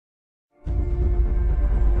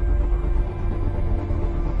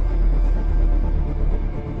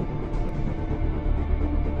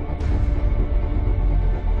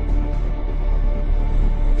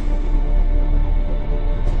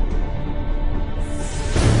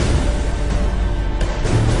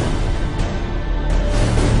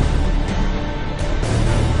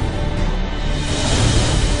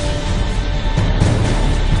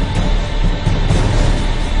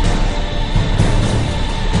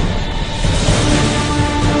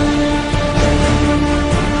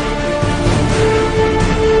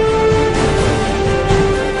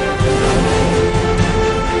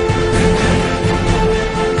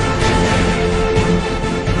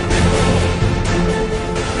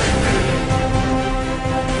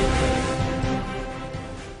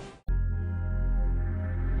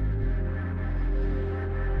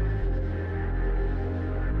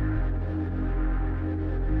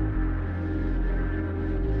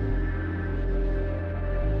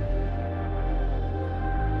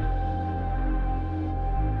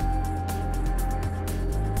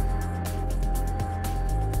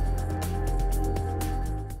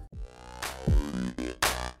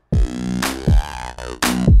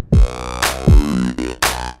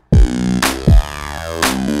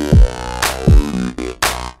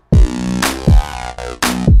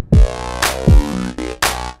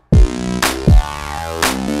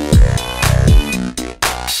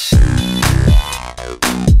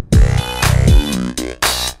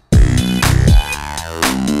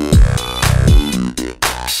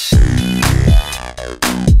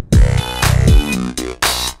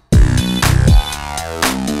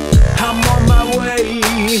wait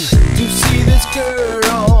to see this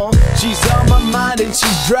girl. She's on my mind and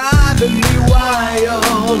she's driving me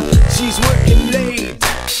wild. She's working late,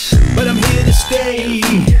 but I'm here to stay.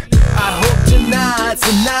 I hope tonight's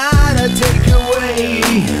the night I take her away.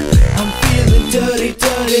 I'm feeling dirty,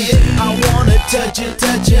 dirty. I wanna touch you,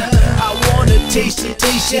 touch you. I wanna taste you,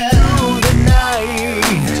 taste you through the night.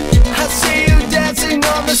 I see you dancing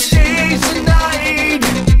on the stage tonight.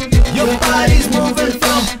 Your body's moving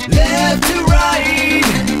from left to right.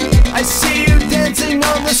 I see you dancing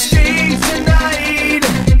on the stage tonight.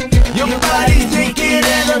 Your body's naked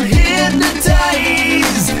and I'm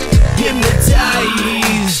hypnotized.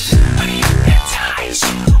 Hypnotized. What hypnotize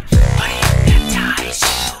you? What hypnotize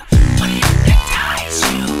you? What hypnotize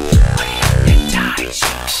you? What hypnotize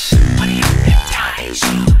you? What hypnotize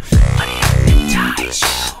you? What hypnotize you?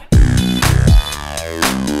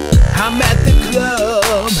 I'm at the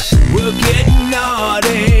club, we're getting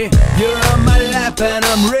naughty. You're on my lap and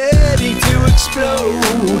I'm ready to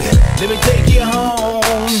explode. Let me take you home,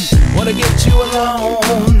 wanna get you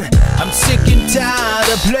alone. I'm sick and tired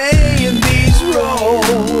of playing these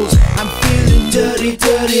roles. I'm feeling dirty,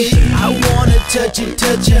 dirty. I wanna touch you,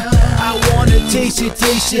 touch you. I wanna taste you,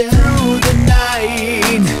 taste you through the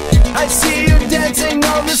night. I see you dancing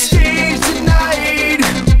on the stage tonight.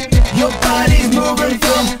 Your body's moving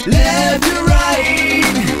from left to right.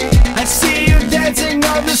 I see you dancing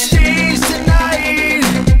on the stage